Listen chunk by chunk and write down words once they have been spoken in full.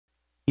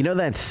You know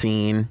that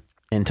scene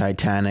in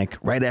Titanic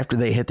right after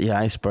they hit the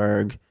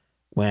iceberg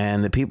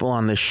when the people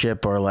on the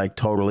ship are like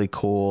totally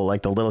cool,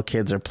 like the little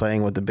kids are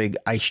playing with the big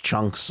ice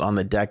chunks on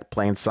the deck,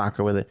 playing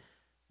soccer with it,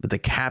 but the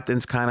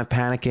captain's kind of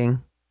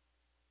panicking?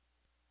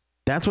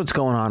 That's what's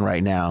going on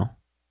right now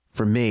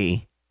for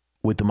me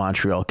with the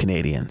Montreal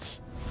Canadiens.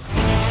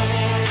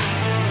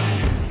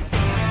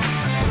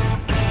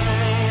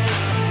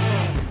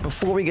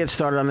 Before we get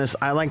started on this,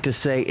 I like to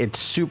say it's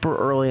super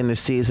early in the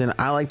season.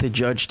 I like to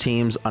judge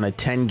teams on a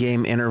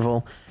 10-game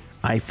interval.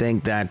 I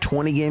think that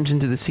 20 games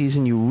into the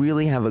season, you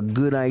really have a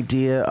good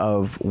idea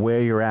of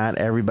where you're at.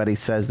 Everybody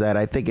says that.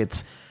 I think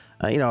it's,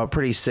 a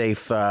pretty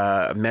safe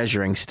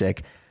measuring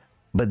stick.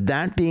 But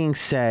that being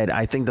said,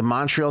 I think the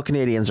Montreal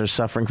Canadiens are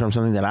suffering from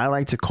something that I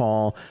like to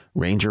call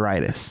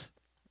Rangeritis.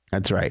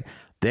 That's right.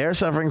 They're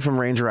suffering from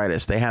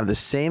Rangeritis. They have the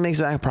same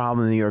exact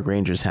problem the New York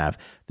Rangers have.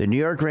 The New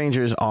York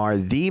Rangers are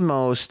the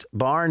most,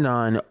 bar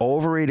none,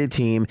 overrated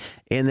team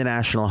in the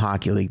National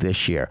Hockey League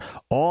this year.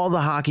 All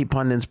the hockey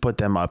pundits put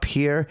them up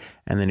here,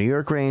 and the New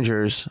York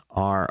Rangers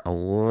are a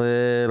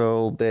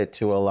little bit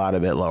to a lot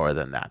of bit lower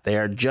than that. They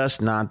are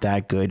just not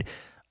that good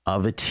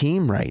of a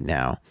team right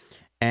now.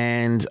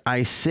 And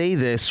I say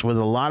this with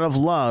a lot of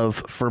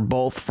love for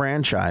both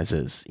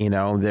franchises.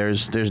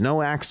 There's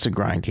no axe to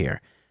grind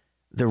here.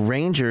 The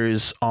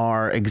Rangers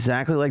are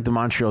exactly like the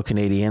Montreal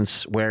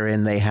Canadiens,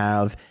 wherein they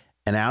have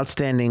an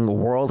outstanding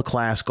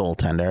world-class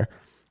goaltender,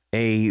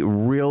 a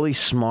really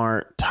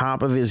smart,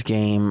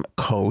 top-of-his-game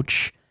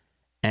coach,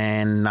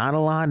 and not a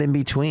lot in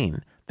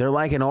between. They're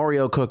like an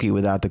Oreo cookie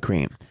without the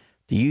cream.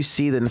 Do you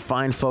see the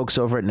fine folks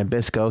over at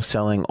Nabisco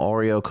selling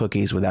Oreo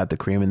cookies without the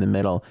cream in the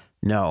middle?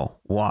 No.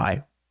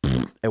 Why?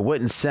 It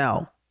wouldn't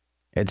sell.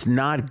 It's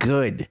not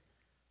good.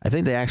 I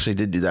think they actually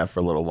did do that for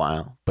a little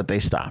while, but they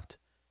stopped.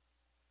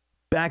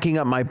 Backing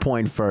up my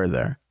point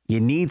further,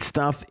 you need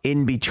stuff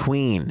in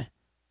between.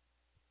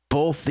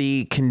 Both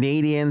the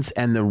Canadiens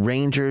and the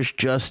Rangers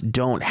just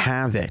don't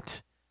have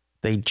it.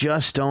 They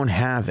just don't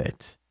have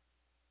it.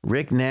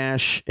 Rick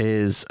Nash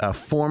is a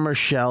former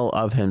shell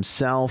of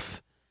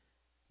himself.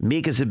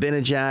 Mika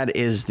Zibanejad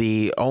is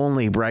the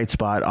only bright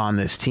spot on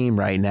this team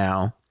right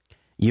now.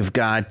 You've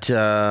got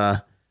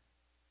Matt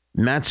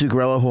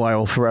Zuccarello, who I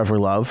will forever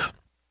love.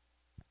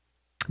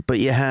 But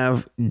you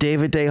have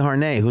David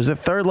Desharnais, who's a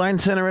third-line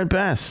center at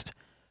best.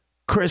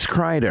 Chris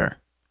Kreider.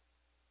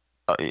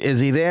 Is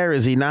he there?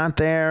 Is he not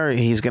there?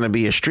 He's going to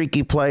be a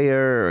streaky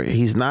player.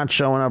 He's not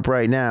showing up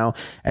right now.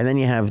 And then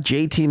you have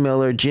JT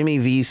Miller, Jimmy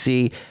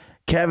Vesey,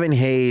 Kevin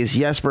Hayes,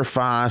 Jesper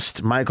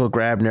Fast, Michael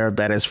Grabner.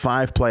 That is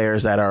 5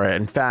 players that are,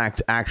 in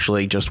fact,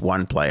 actually just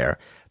one player.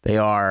 They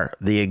are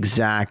the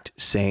exact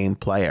same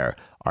player.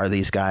 Are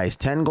these guys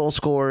 10 goal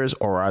scorers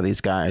or are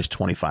these guys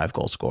 25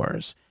 goal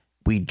scorers?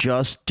 We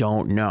just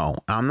don't know.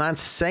 I'm not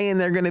saying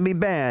they're going to be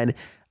bad.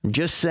 I'm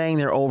just saying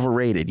they're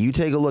overrated. You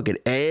take a look at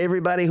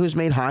everybody who's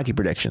made hockey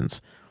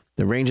predictions.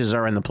 The Rangers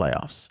are in the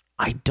playoffs.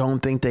 I don't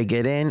think they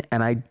get in,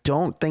 and I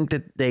don't think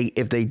that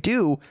if they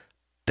do,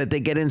 that they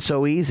get in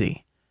so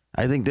easy.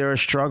 I think they're a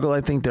struggle.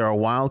 I think they're a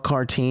wild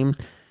card team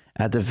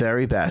at the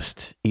very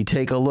best. You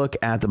take a look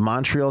at the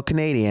Montreal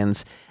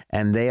Canadiens,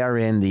 and they are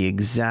in the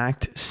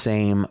exact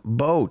same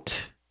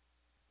boat.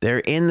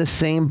 They're in the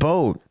same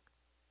boat.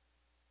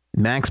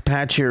 Max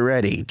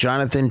Pacioretty,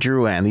 Jonathan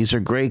Drouin, these are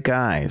great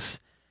guys.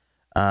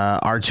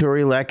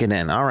 Arturi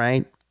Lehkonen, all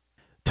right.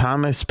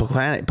 Thomas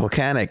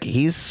Plekanec,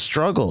 he's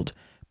struggled.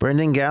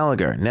 Brendan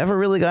Gallagher, never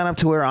really got up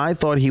to where I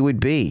thought he would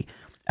be.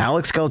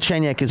 Alex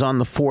Galchenyuk is on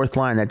the 4th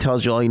line. That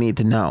tells you all you need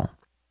to know.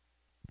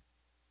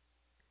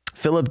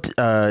 Philip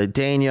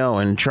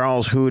Daigneault and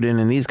Charles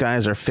Hudon, and these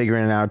guys are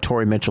figuring it out.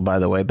 Torrey Mitchell, by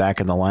the way,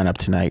 back in the lineup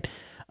tonight.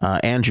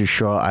 Andrew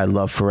Shaw, I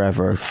love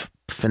forever.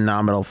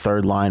 Phenomenal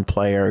third-line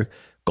player.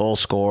 Goal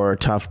scorer,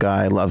 tough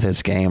guy, love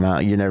his game.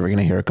 You're never going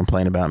to hear a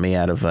complaint about me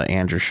out of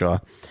Andrew Shaw.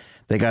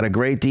 They got a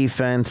great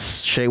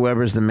defense. Shea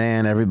Weber's the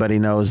man. Everybody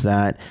knows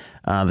that.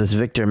 This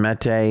Victor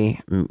Mete,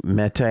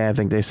 I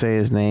think they say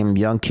his name,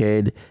 young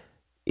kid.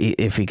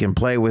 If he can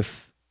play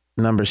with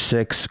number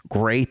 6,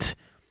 great.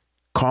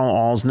 Carl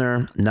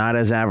Alsner, not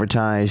as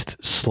advertised,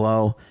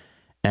 slow.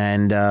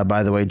 And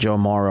by the way, Joe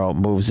Morrow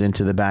moves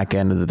into the back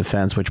end of the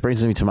defense, which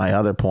brings me to my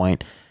other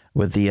point.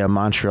 With the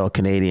Montreal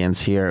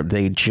Canadiens here,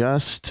 they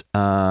just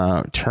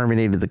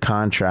terminated the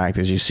contract,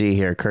 as you see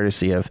here,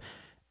 courtesy of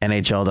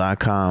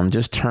NHL.com,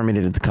 just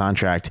terminated the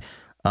contract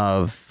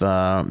of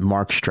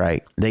Mark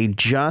Streit. They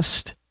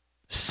just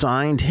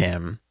signed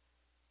him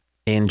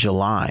in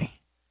July.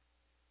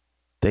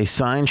 They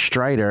signed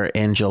Strider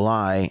in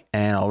July,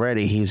 and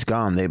already he's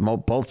gone. They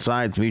both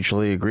sides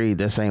mutually agreed,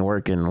 this ain't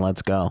working,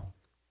 let's go.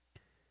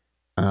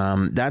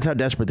 That's how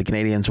desperate the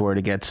Canadiens were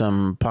to get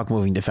some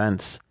puck-moving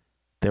defense.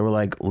 They were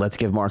like, let's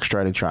give Mark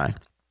Streit a try.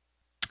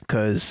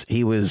 Because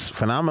he was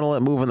phenomenal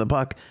at moving the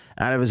puck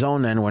out of his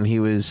own end when he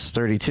was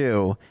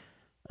 32.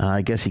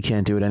 I guess he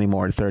can't do it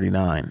anymore at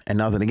 39. And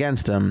nothing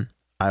against him.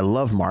 I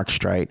love Mark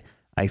Streit.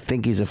 I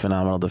think he's a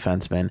phenomenal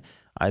defenseman.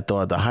 I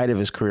thought the height of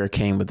his career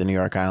came with the New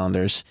York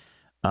Islanders.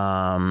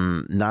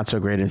 Not so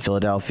great in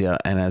Philadelphia.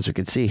 And as we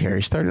can see here,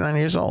 he's 39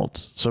 years old.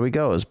 So he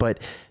goes. But,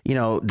 you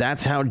know,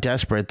 that's how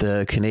desperate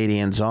the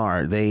Canadiens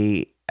are.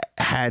 They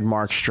had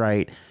Mark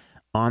Streit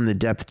on the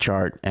depth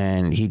chart,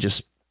 and he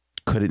just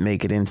couldn't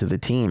make it into the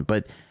team.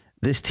 But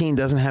this team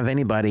doesn't have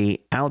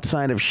anybody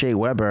outside of Shea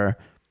Weber,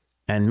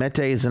 and Mete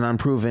is an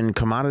unproven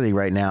commodity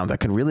right now that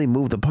can really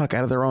move the puck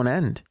out of their own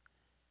end.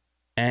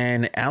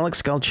 And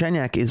Alex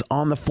Galchenyuk is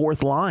on the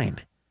fourth line.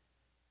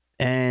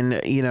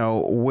 And, you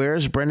know,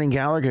 where's Brendan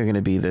Gallagher going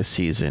to be this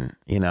season?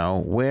 You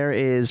know, where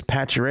is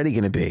Pacioretty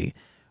going to be?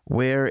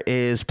 Where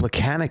is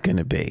Plekanec going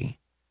to be?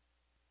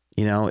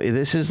 You know,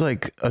 this is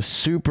like a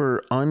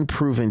super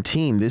unproven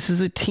team. This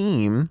is a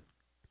team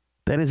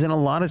that is in a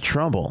lot of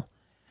trouble,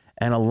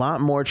 and a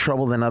lot more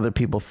trouble than other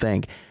people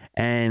think.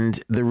 And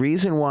the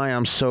reason why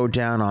I'm so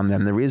down on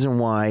them, the reason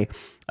why,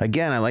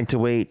 again, I like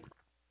to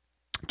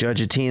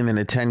judge a team in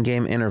a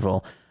 10-game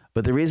interval,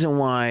 but the reason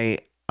why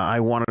I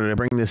wanted to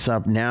bring this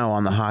up now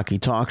on the Hockey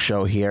Talk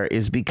Show here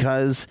is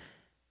because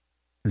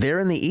they're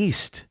in the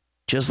East,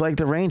 just like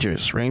the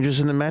Rangers. Rangers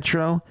in the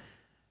Metro,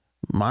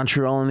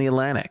 Montreal in the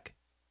Atlantic.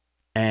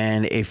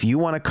 And if you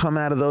want to come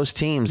out of those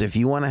teams, if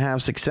you want to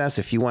have success,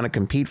 if you want to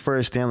compete for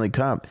a Stanley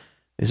Cup,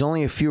 there's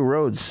only a few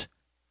roads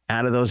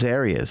out of those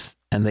areas.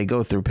 And they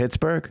go through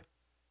Pittsburgh,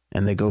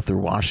 and they go through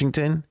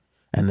Washington,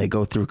 and they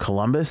go through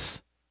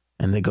Columbus,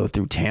 and they go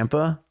through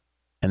Tampa,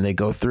 and they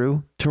go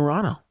through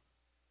Toronto.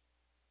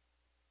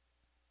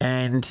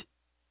 And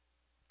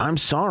I'm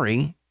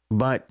sorry,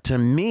 but to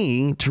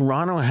me,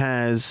 Toronto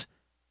has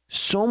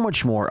so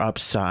much more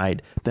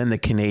upside than the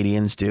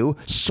Canadiens do,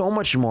 so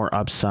much more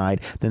upside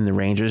than the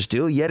Rangers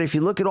do. Yet if you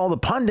look at all the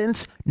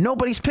pundits,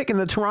 nobody's picking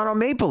the Toronto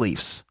Maple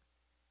Leafs.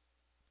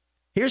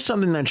 Here's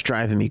something that's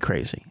driving me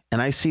crazy,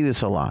 and I see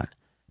this a lot.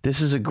 This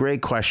is a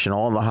great question.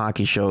 All the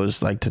hockey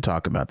shows like to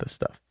talk about this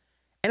stuff.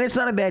 And it's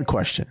not a bad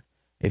question.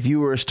 If you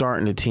were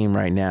starting a team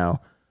right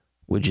now,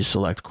 would you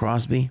select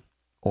Crosby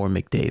or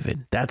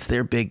McDavid? That's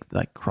their big,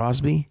 like,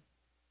 Crosby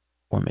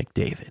or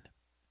McDavid.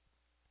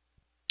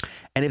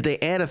 And if they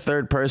add a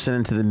third person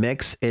into the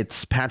mix,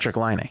 it's Patrick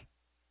Laine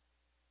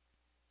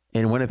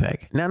in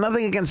Winnipeg. Now,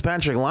 nothing against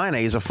Patrick Laine.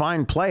 He's a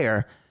fine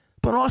player.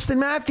 But Austin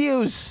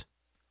Matthews,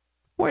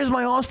 where's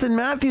my Austin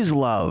Matthews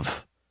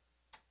love?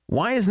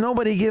 Why is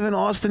nobody giving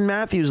Austin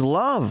Matthews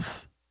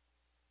love?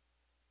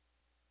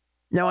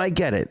 Now, I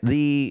get it.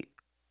 The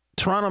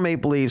Toronto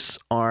Maple Leafs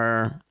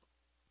are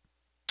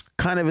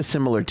kind of a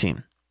similar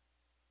team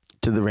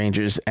to the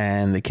Rangers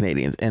and the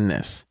Canadiens in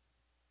this.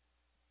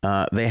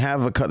 They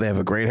have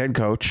a great head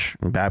coach.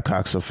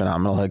 Babcock's a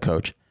phenomenal head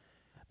coach.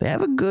 They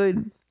have a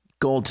good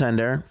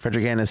goaltender.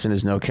 Frederik Andersen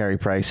is no Carey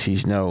Price.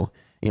 He's no,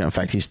 in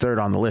fact, he's third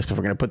on the list if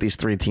we're going to put these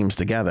three teams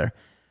together.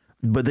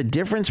 But the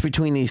difference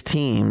between these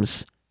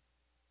teams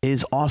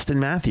is Austin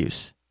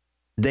Matthews.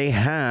 They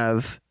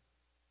have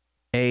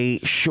a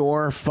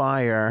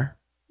surefire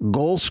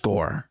goal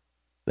scorer.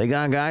 They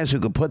got guys who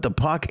could put the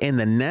puck in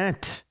the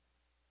net.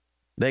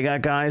 They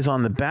got guys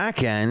on the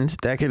back end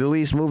that could at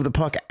least move the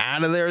puck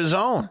out of their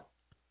zone.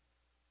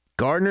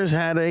 Gardner's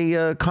had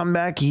a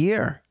comeback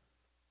year.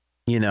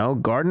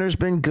 Gardner's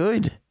been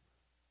good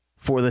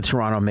for the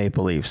Toronto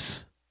Maple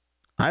Leafs.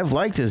 I've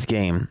liked his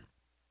game.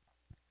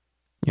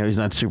 He's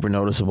not super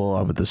noticeable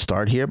up at the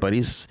start here, but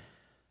he's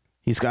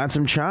got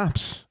some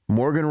chops.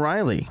 Morgan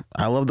Riley,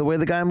 I love the way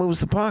the guy moves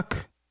the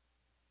puck.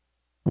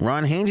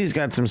 Ron Hainsey's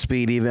got some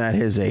speed even at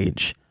his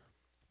age.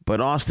 But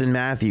Austin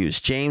Matthews,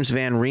 James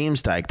Van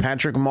Riemsdyk,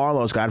 Patrick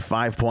Marleau's got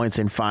 5 points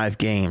in 5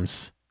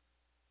 games.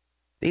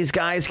 These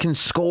guys can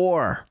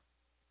score.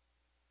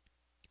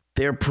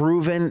 They're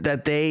proven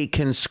that they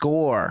can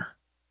score.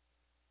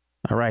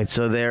 All right,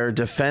 so their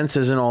defense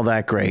isn't all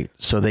that great.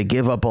 So they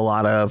give up a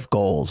lot of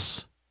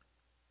goals.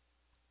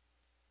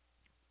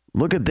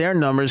 Look at their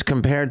numbers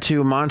compared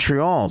to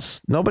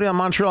Montreal's. Nobody on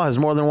Montreal has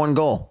more than 1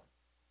 goal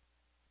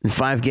in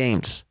 5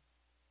 games.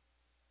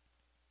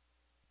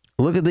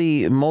 Look at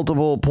the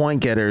multiple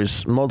point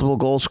getters, multiple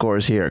goal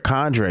scorers here.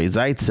 Kadri,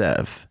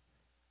 Zaitsev,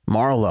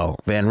 Marleau,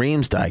 Van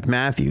Riemsdyk,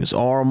 Matthews,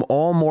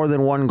 all more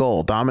than 1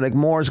 goal. Dominic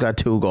Moore's got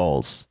 2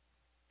 goals.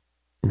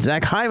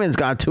 Zach Hyman's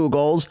got 2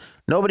 goals.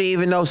 Nobody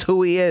even knows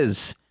who he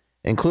is,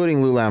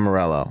 including Lou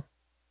Lamoriello.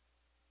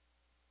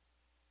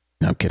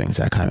 No, I'm kidding.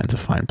 Zach Hyman's a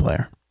fine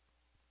player.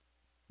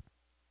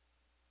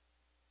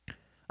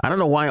 I don't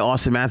know why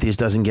Austin Matthews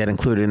doesn't get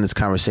included in this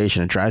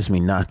conversation. It drives me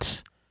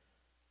nuts.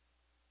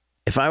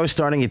 If I was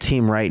starting a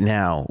team right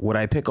now, would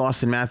I pick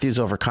Austin Matthews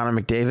over Connor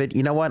McDavid?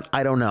 You know what?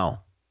 I don't know.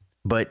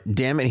 But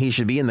damn it, he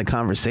should be in the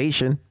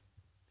conversation.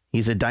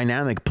 He's a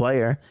dynamic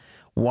player.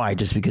 Why?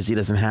 Just because he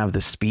doesn't have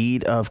the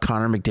speed of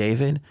Connor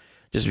McDavid?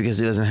 Just because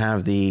he doesn't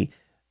have the,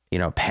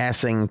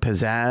 passing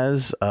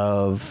pizzazz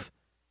of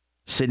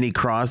Sidney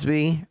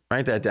Crosby?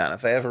 Write that down.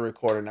 If I ever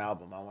record an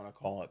album, I want to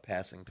call it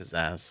Passing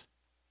Pizzazz.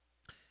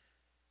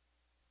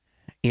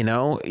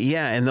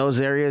 Yeah, in those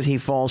areas he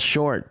falls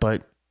short.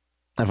 But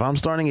if I'm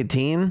starting a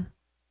team,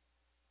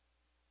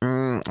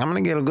 I'm going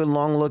to get a good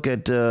long look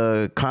at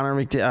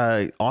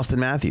Austin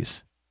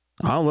Matthews.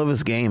 I love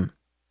his game.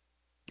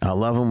 I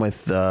love him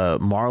with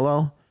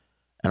Marlowe,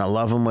 and I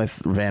love him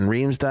with Van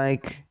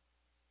Riemsdyk.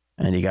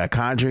 And you got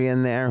Kadri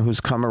in there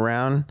who's come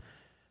around,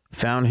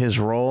 found his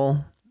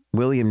role.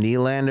 William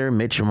Nylander,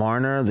 Mitch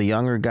Marner, the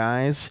younger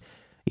guys.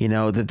 You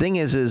know, the thing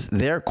is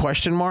their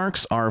question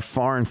marks are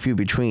far and few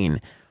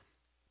between.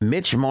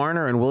 Mitch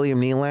Marner and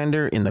William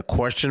Nylander in the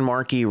question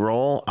marky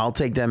role, I'll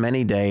take them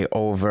any day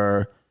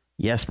over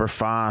Jesper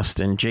Fast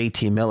and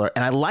JT Miller.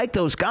 And I like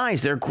those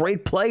guys. They're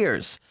great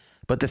players.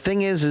 But the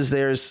thing is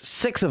there's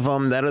 6 of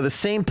them that are the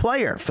same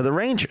player for the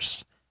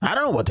Rangers. I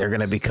don't know what they're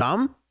going to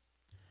become.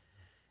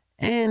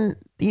 And,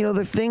 you know,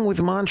 the thing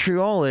with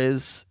Montreal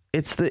is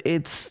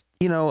it's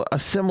you know, a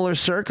similar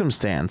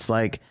circumstance.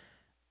 Like,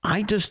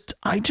 I just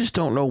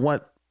don't know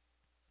what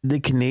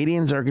the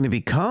Canadiens are going to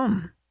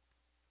become.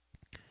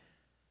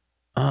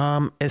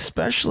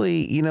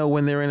 Especially, you know,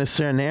 when they're in a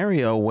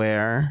scenario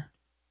where,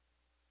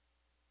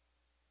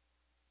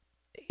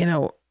 you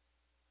know,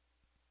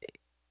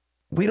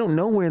 we don't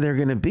know where they're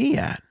going to be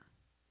at.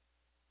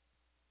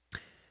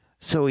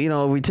 So, you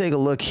know, if we take a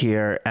look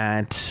here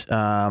at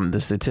the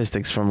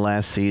statistics from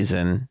last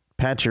season,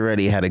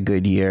 Pacioretty had a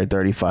good year,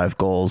 35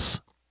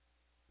 goals.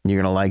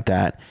 You're going to like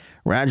that.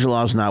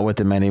 Radulov's not with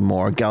them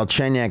anymore.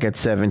 Galchenyuk at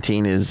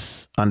 17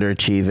 is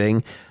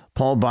underachieving.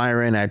 Paul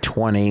Byron at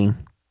 20.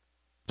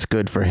 It's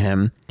good for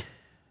him.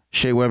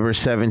 Shea Weber,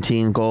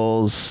 17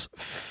 goals.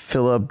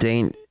 Philip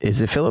Dane. Is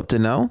it Philip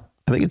Deneau?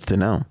 I think it's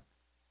Deneau.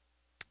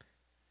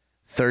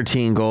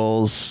 13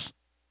 goals.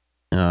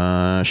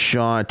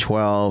 Shaw,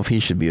 12. He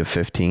should be a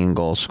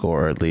 15-goal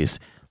scorer at least.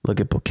 Look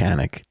at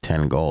Plekanec,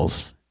 10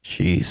 goals.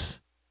 Jeez.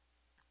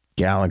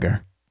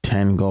 Gallagher,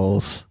 10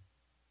 goals.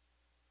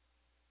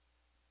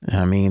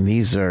 I mean,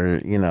 these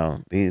are, you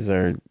know, these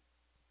are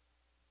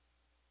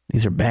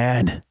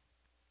bad.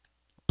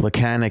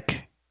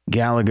 Plekanec,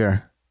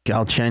 Gallagher,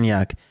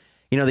 Galchenyuk.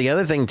 You know, the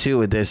other thing, too,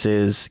 with this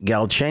is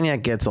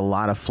Galchenyuk gets a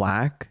lot of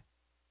flack.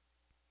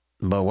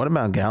 But what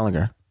about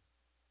Gallagher?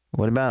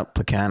 What about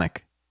Plekanec?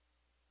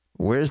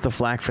 Where's the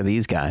flack for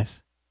these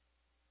guys?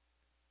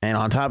 And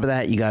on top of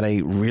that, you got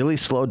a really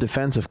slow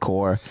defensive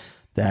core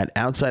that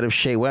outside of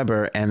Shea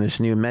Weber and this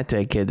new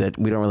Mete kid that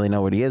we don't really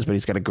know what he is, but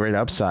he's got a great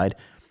upside.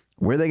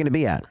 Where are they going to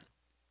be at?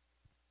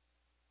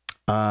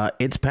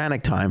 It's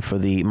panic time for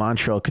the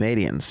Montreal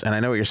Canadiens. And I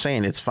know what you're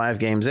saying. It's 5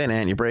 games in,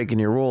 and you're breaking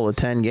your rule of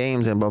 10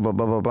 games and blah, blah,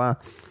 blah, blah, blah.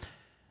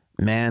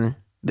 Man,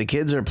 the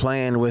kids are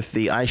playing with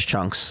the ice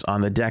chunks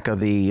on the deck of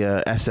the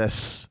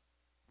SS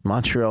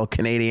Montreal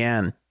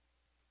Canadiens.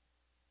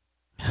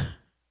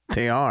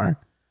 They are.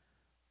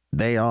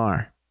 They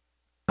are.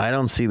 I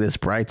don't see this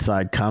bright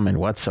side coming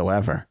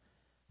whatsoever.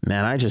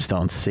 Man, I just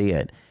don't see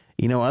it.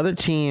 You know, other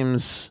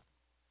teams,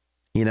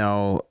 you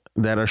know,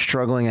 that are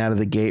struggling out of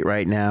the gate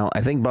right now, I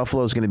think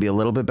Buffalo's going to be a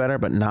little bit better,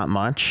 but not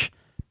much.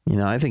 You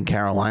know, I think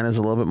Carolina's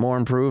a little bit more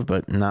improved,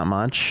 but not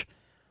much.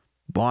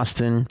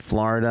 Boston,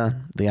 Florida,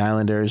 the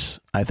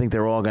Islanders, I think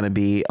they're all going to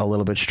be a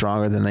little bit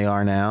stronger than they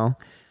are now.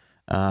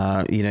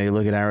 You know, you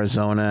look at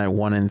Arizona at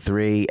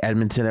 1-3,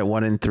 Edmonton at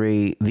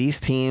 1-3. These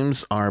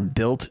teams are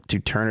built to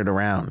turn it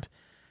around,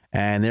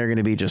 and they're going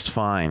to be just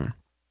fine.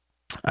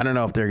 I don't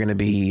know if they're going to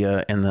be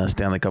in the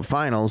Stanley Cup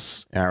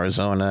Finals,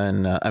 Arizona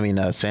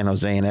and San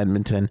Jose and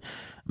Edmonton,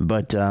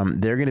 but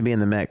they're going to be in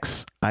the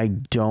mix. I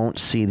don't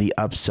see the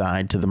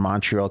upside to the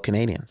Montreal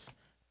Canadiens.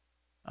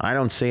 I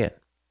don't see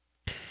it.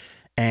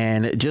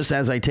 And just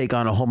as I take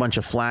on a whole bunch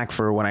of flack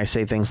for when I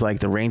say things like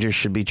the Rangers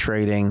should be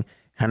trading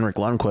Henrik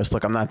Lundqvist,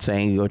 look, I'm not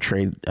saying you go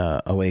trade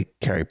away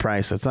Carey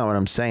Price. That's not what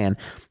I'm saying.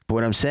 But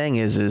what I'm saying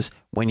is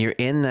when you're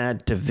in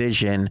that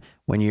division,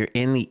 when you're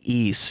in the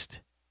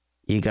East,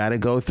 you got to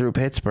go through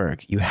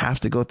Pittsburgh. You have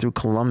to go through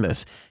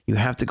Columbus. You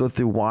have to go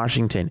through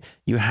Washington.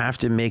 You have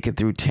to make it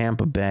through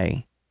Tampa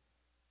Bay.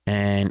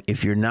 And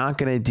if you're not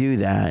going to do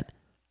that,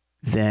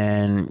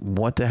 then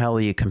what the hell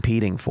are you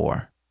competing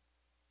for?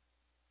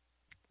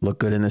 Look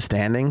good in the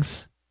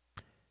standings?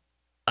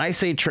 I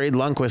say trade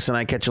Lundqvist, and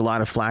I catch a lot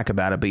of flack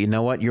about it. But you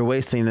know what? You're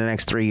wasting the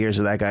next 3 years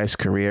of that guy's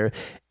career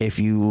if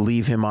you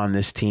leave him on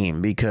this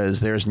team, because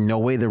there's no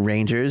way the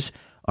Rangers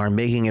are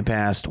making it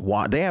past.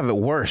 They have it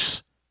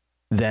worse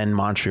than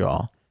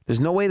Montreal. There's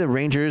no way the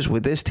Rangers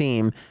with this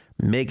team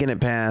making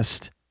it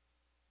past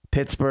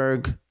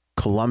Pittsburgh,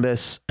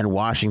 Columbus, and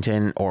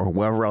Washington, or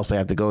whoever else they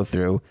have to go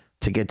through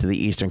to get to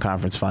the Eastern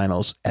Conference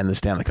Finals and the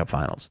Stanley Cup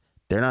Finals.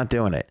 They're not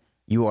doing it.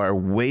 You are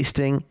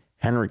wasting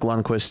Henrik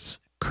Lundqvist's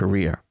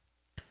career.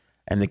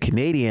 And the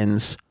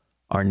Canadiens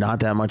are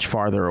not that much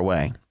farther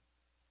away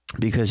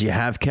because you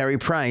have Carey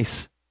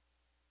Price.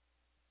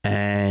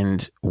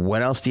 And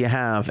what else do you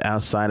have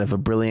outside of a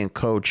brilliant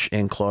coach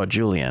in Claude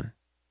Julien?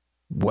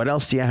 What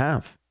else do you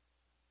have?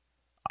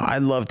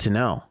 I'd love to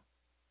know.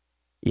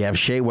 You have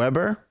Shea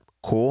Weber.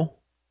 Cool.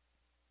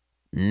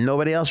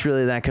 Nobody else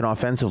really that can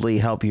offensively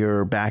help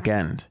your back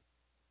end.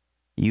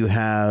 You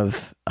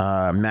have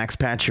Max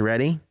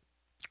Pacioretty.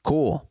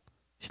 Cool.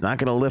 He's not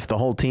going to lift the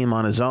whole team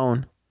on his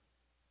own.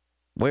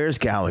 Where's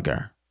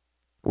Gallagher?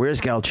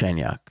 Where's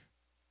Galchenyuk?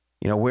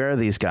 You know, where are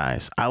these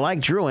guys? I like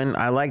Drouin.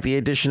 I like the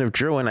addition of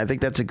Drouin. I think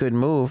that's a good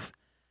move.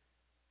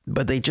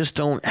 but they just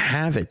don't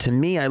have it. To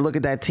me, I look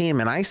at that team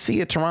and I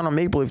see a Toronto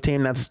Maple Leaf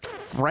team that's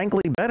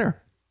frankly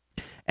better.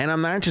 And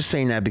I'm not just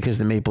saying that because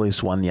the Maple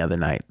Leafs won the other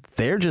night.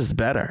 They're just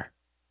better.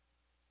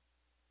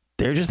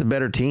 They're just a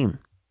better team.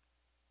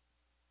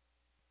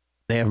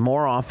 They have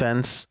more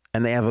offense,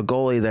 and they have a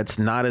goalie that's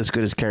not as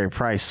good as Carey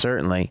Price,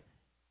 certainly,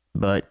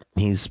 but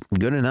he's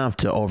good enough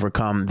to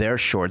overcome their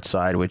short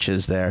side, which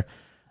is their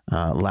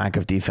lack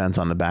of defense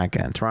on the back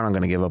end. Toronto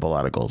going to give up a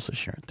lot of goals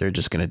this year. They're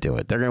just going to do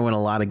it. They're going to win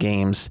a lot of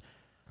games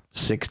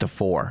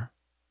 6-4,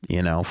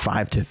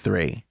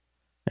 5-3.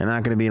 They're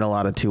not going to be in a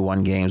lot of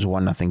 2-1 games,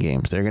 1-0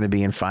 games. They're going to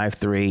be in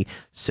 5-3,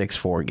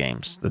 6-4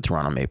 games, the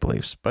Toronto Maple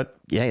Leafs. But,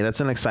 yeah,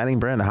 that's an exciting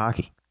brand of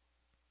hockey.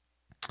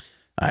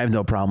 I have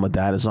no problem with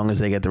that as long as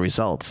they get the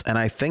results. And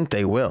I think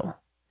they will.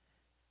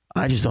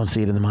 I just don't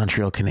see it in the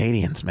Montreal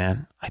Canadiens,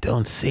 man. I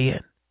don't see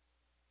it.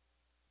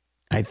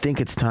 I think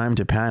it's time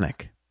to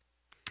panic.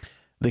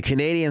 The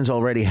Canadiens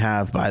already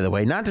have, by the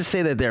way, not to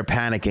say that they're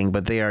panicking,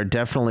 but they are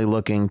definitely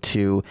looking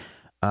to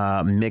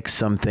mix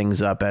some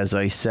things up. As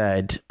I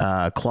said,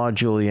 Claude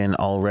Julien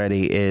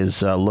already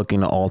is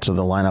looking to alter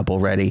the lineup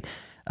already.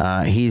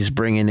 He's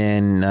bringing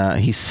in,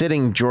 he's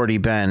sitting Jordy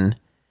Ben,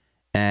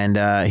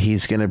 and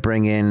he's going to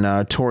bring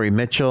in Torrey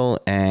Mitchell,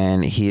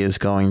 and he is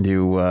going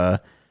to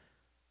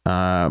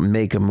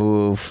make a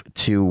move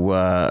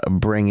to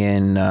bring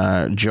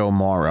in Joe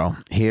Morrow.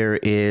 Here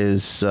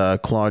is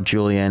Claude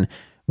Julien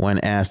when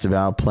asked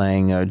about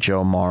playing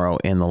Joe Morrow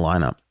in the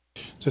lineup.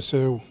 Just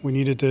we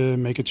needed to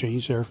make a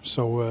change there.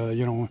 So,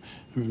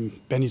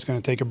 Benny's going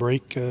to take a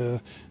break.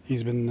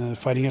 He's been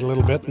fighting it a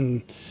little bit,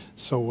 and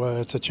so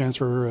it's a chance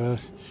for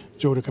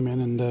Joe to come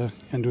in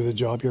and do the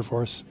job here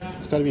for us.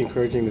 It's got to be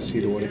encouraging to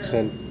see to what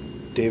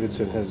extent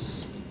Davidson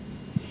has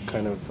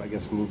kind of, I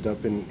guess, moved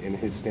up in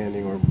his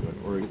standing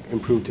or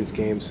improved his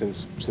game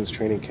since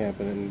training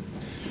camp. And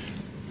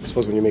I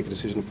suppose when you make a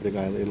decision to put a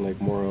guy in like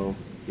Morrow,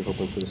 you're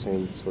hoping for the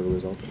same sort of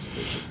result.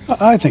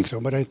 I think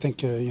so, but I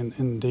think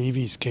in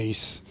Davey's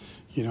case,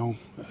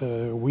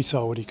 we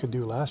saw what he could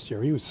do last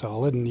year. He was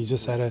solid, and he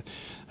just had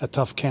a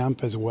tough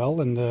camp as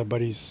well. And but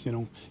he's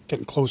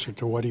getting closer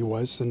to what he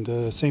was.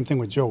 And same thing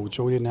with Joe.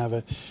 Joe didn't have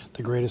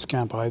the greatest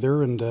camp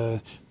either,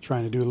 and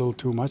trying to do a little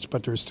too much.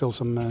 But there's still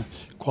some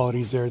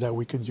qualities there that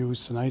we could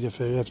use tonight if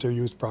they're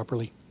used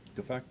properly.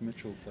 The fact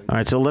Mitchell played. All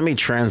right, so let me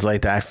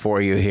translate that for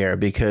you here,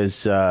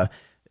 because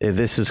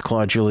this is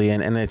Claude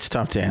Julien, and it's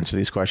tough to answer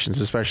these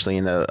questions, especially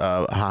in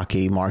a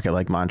hockey market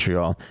like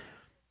Montreal.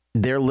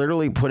 They're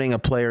literally putting a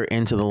player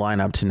into the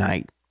lineup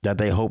tonight that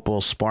they hope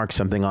will spark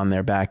something on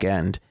their back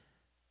end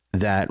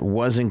that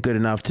wasn't good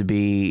enough to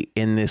be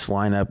in this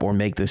lineup or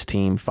make this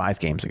team 5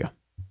 games ago.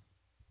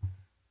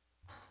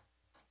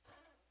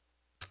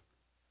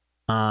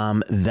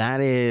 That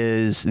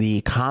is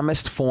the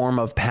calmest form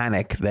of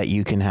panic that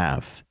you can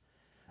have.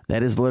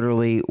 That is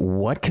literally,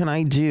 what can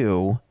I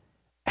do?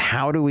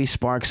 How do we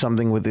spark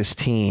something with this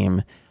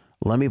team?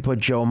 Let me put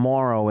Joe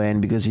Morrow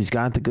in because he's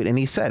got the good, and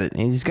he said it,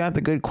 he's got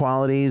the good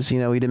qualities. He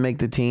didn't make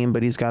the team,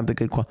 but he's got the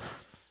good qualities.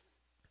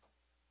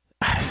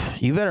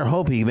 You better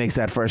hope he makes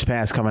that first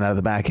pass coming out of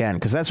the back end,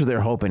 because that's what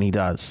they're hoping he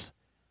does.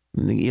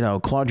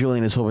 Claude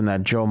Julien is hoping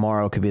that Joe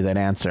Morrow could be that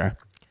answer.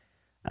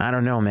 I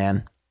don't know,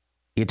 man.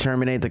 You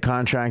terminate the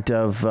contract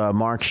of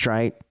Mark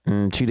Streit,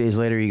 and 2 days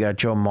later you got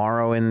Joe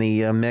Morrow in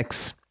the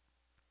mix.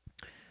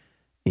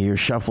 You're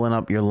shuffling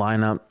up your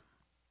lineup.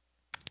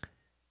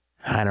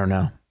 I don't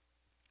know.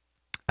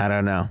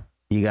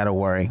 You got to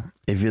worry.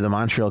 If you're the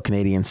Montreal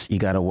Canadiens, you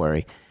got to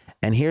worry.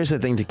 And here's the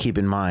thing to keep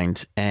in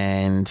mind.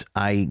 And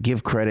I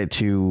give credit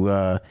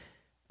to,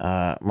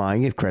 I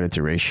give credit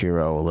to Ray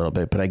Shero a little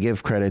bit, but I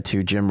give credit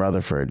to Jim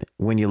Rutherford.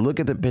 When you look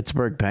at the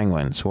Pittsburgh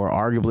Penguins, who are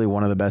arguably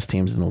one of the best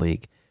teams in the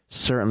league,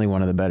 certainly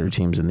one of the better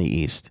teams in the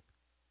East,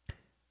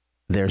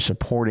 their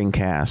supporting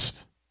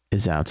cast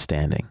is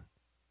outstanding.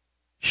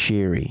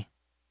 Sheary,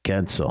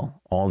 Gensel,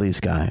 all these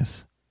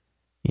guys.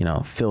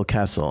 Phil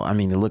Kessel. I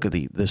mean, look at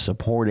the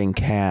supporting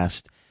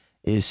cast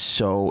is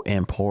so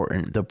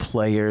important. The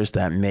players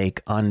that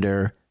make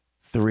under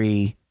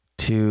 3,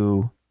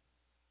 2,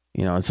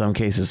 in some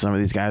cases, some of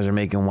these guys are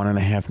making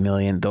 $1.5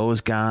 million. Those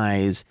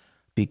guys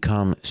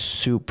become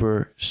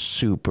super,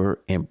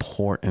 super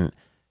important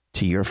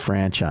to your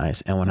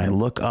franchise. And when I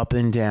look up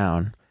and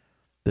down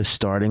the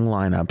starting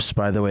lineups,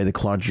 by the way, the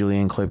Claude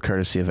Julien clip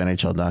courtesy of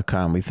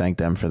NHL.com, we thank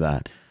them for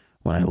that.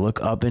 When I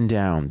look up and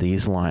down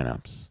these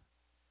lineups,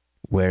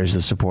 where's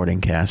the supporting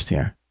cast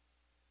here?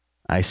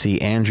 I see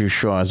Andrew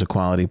Shaw as a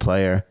quality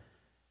player.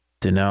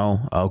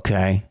 Deneau,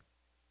 okay.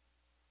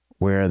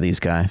 Where are these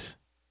guys?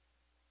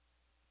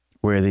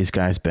 Where have these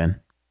guys been?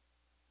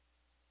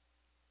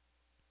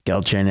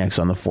 Galchenyuk's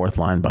on the 4th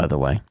line, by the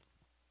way.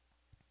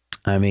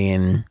 I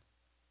mean,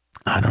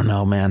 I don't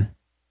know, man.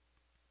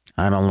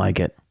 I don't like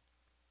it.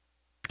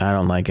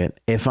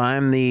 If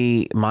I'm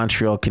the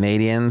Montreal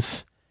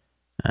Canadiens,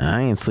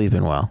 I ain't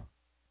sleeping well.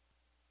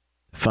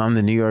 If I'm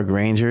the New York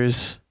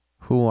Rangers,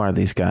 who are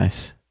these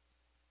guys?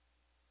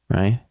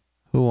 Right?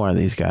 Who are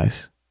these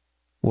guys?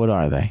 What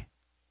are they?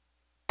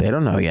 They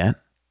don't know yet.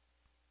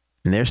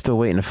 And they're still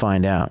waiting to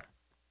find out.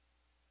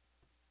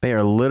 They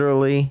are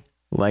literally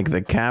like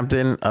the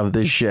captain of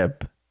the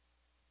ship.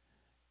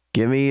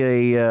 Give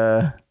me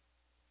a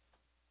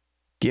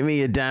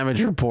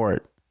damage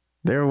report.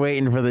 They're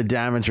waiting for the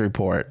damage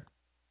report.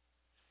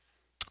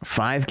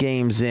 5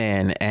 games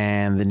in,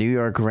 and the New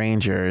York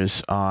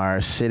Rangers are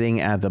sitting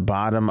at the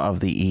bottom of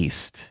the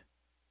East.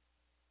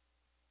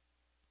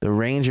 The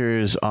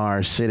Rangers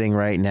are sitting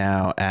right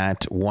now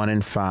at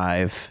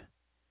 1-5.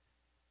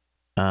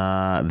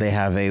 They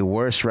have a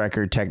worse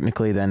record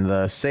technically than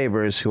the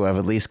Sabres, who have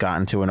at least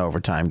gotten to an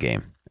overtime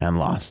game and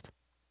lost.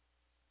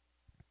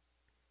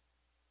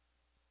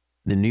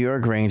 The New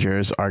York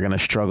Rangers are going to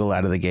struggle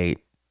out of the gate,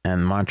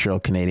 and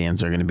Montreal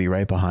Canadiens are going to be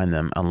right behind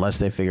them unless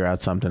they figure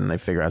out something, and they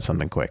figure out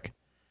something quick.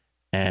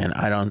 And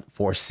I don't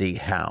foresee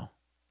how.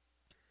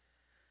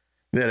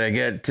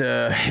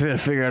 Better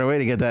figure out a way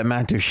to get that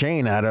Matt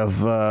Duchene out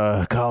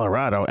of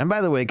Colorado. And by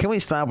the way, can we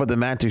stop with the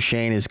Matt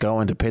Duchene is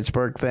going to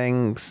Pittsburgh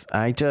things?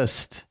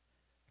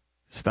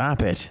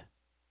 Stop it.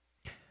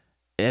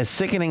 As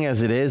sickening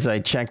as it is, I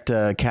checked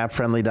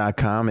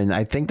capfriendly.com, and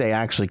I think they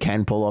actually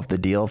can pull off the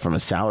deal from a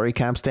salary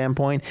cap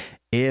standpoint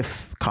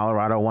if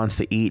Colorado wants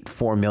to eat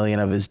 $4 million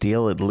of his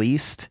deal at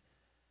least,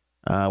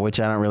 which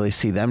I don't really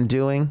see them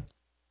doing.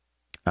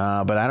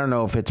 But I don't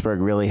know if Pittsburgh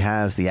really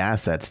has the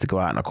assets to go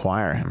out and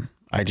acquire him.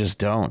 I just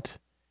don't.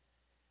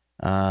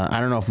 I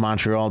don't know if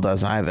Montreal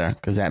does either,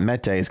 because that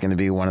Mete is going to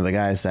be one of the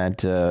guys that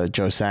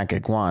Joe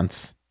Sakic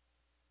wants.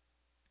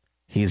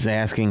 He's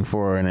asking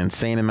for an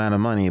insane amount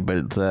of money,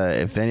 but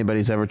if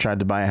anybody's ever tried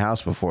to buy a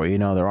house before, you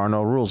know there are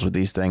no rules with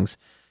these things.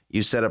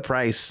 You set a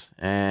price,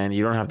 and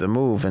you don't have to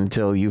move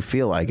until you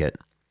feel like it.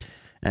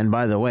 And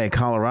by the way,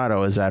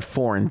 Colorado is at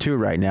 4-2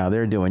 right now.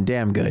 They're doing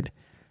damn good.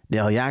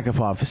 Neil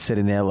Yakupov is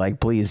sitting there like,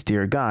 please,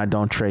 dear God,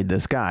 don't trade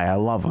this guy. I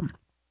love him.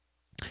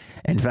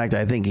 In fact,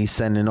 I think he's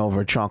sending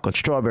over chocolate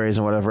strawberries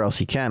and whatever else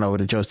he can over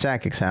to Joe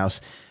Sakic's house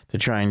to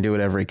try and do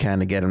whatever he can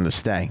to get him to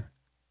stay.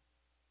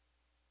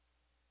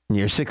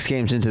 You're 6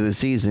 games into the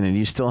season, and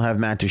you still have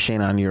Matt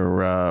Duchene on your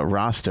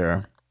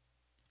roster.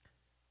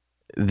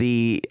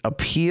 The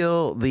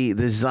appeal, the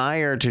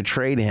desire to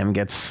trade him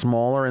gets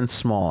smaller and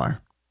smaller.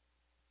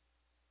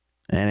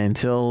 And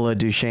until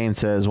Duchene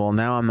says, well,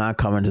 now I'm not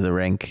coming to the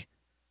rink,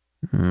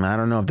 I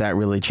don't know if that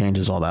really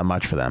changes all that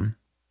much for them.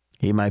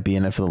 He might be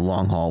in it for the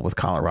long haul with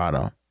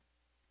Colorado,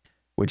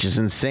 which is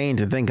insane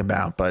to think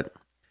about, but,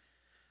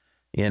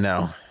 you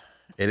know,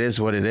 it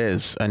is what it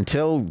is.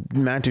 Until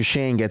Matt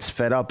Duchene gets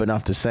fed up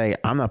enough to say,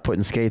 I'm not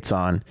putting skates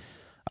on,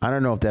 I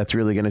don't know if that's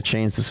really going to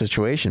change the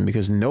situation,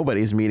 because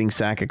nobody's meeting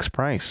Sakic's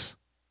price.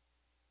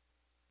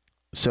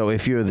 So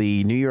if you're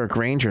the New York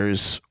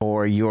Rangers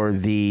or you're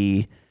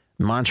the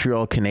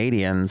Montreal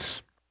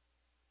Canadiens,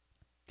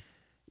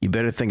 you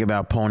better think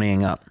about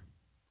ponying up.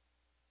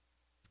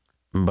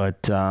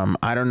 But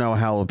I don't know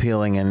how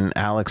appealing an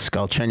Alex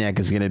Galchenyuk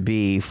is going to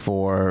be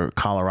for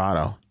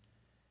Colorado.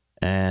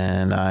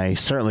 And I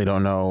certainly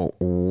don't know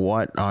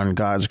what on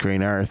God's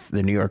green earth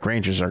the New York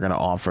Rangers are going to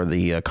offer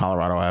the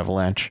Colorado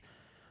Avalanche,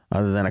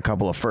 other than a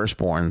couple of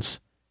firstborns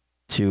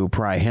to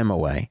pry him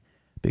away,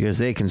 because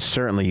they can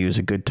certainly use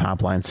a good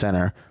top-line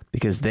center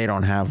because they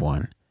don't have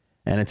one.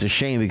 And it's a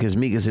shame, because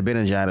Mika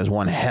Zibanejad is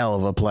one hell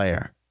of a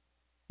player.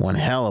 One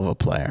hell of a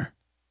player.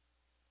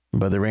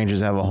 But the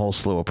Rangers have a whole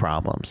slew of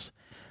problems.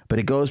 But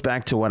it goes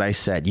back to what I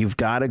said. You've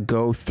got to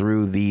go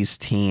through these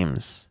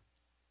teams.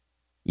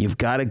 You've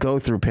got to go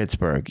through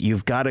Pittsburgh.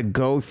 You've got to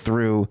go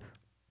through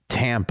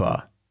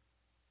Tampa.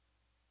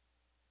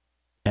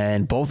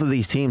 And both of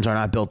these teams are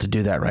not built to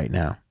do that right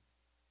now.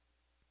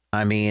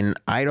 I mean,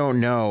 I don't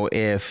know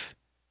if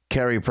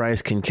Carey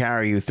Price can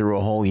carry you through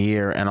a whole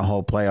year and a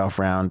whole playoff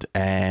round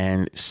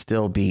and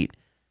still beat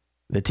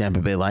the Tampa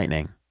Bay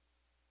Lightning.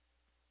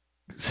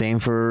 Same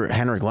for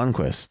Henrik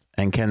Lundqvist.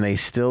 And can they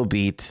still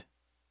beat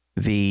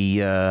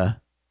the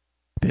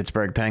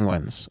Pittsburgh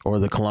Penguins or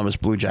the Columbus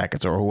Blue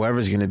Jackets or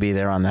whoever's going to be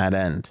there on that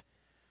end?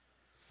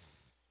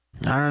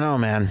 I don't know,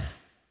 man.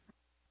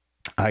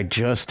 I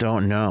just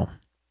don't know.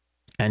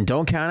 And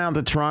don't count out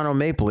the Toronto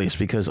Maple Leafs,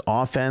 because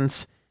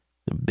offense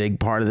is a big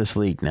part of this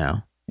league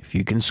now. If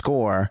you can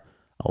score,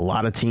 a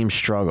lot of teams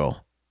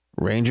struggle.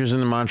 Rangers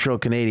and the Montreal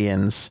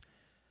Canadiens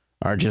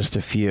are just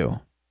a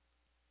few.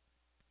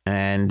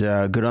 And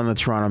good on the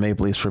Toronto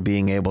Maple Leafs for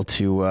being able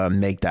to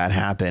make that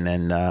happen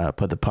and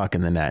put the puck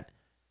in the net.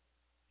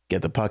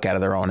 Get the puck out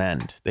of their own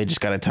end. They just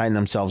got to tighten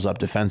themselves up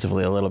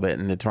defensively a little bit,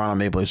 and the Toronto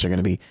Maple Leafs are going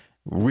to be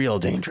real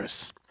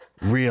dangerous.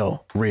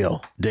 Real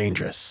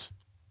dangerous.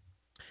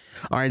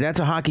 All right, that's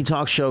a Hockey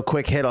Talk Show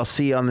quick hit. I'll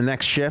see you on the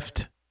next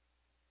shift.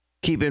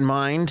 Keep in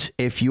mind,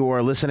 if you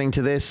are listening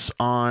to this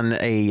on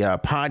a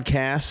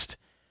podcast,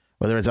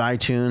 whether it's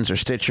iTunes or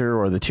Stitcher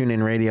or the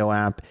TuneIn Radio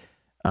app,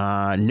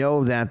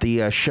 know that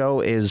the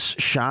show is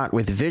shot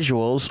with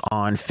visuals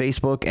on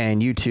Facebook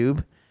and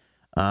YouTube.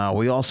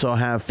 We also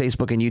have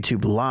Facebook and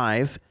YouTube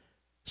Live.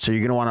 So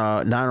you're going to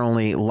want to not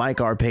only like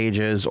our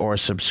pages or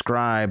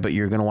subscribe, but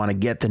you're going to want to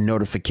get the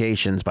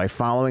notifications by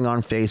following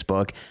on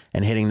Facebook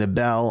and hitting the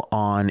bell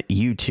on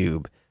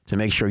YouTube to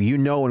make sure you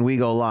know when we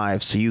go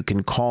live so you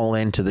can call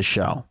into the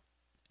show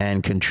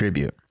and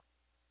contribute.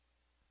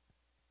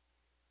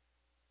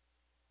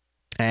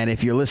 And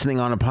if you're listening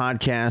on a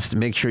podcast,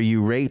 make sure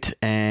you rate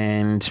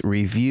and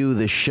review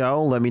the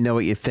show. Let me know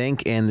what you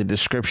think in the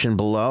description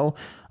below,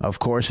 of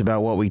course,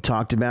 about what we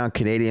talked about.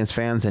 Canadiens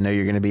fans, I know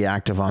you're going to be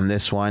active on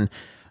this one.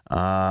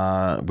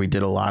 We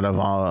did a lot on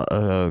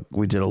the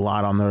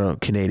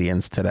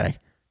Canadiens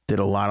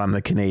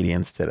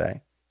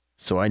today.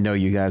 So I know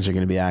you guys are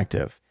going to be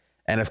active.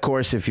 And of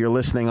course, if you're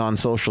listening on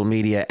social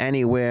media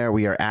anywhere,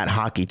 we are at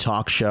Hockey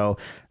Talk Show.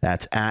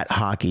 That's at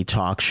Hockey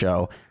Talk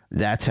Show.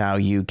 That's how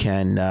you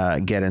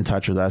can get in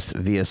touch with us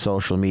via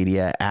social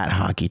media at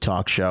Hockey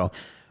Talk Show.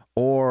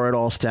 Or it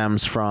all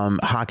stems from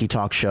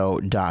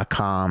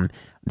hockeytalkshow.com.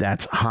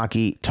 That's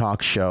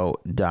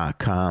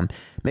hockeytalkshow.com.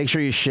 Make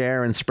sure you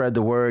share and spread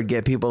the word.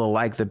 Get people to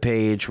like the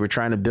page. We're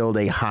trying to build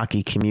a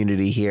hockey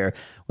community here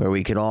where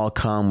we can all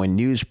come when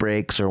news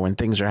breaks or when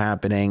things are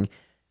happening,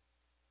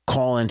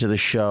 call into the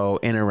show,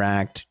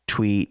 interact,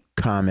 tweet,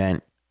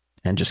 comment,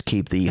 and just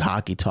keep the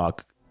hockey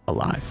talk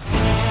alive.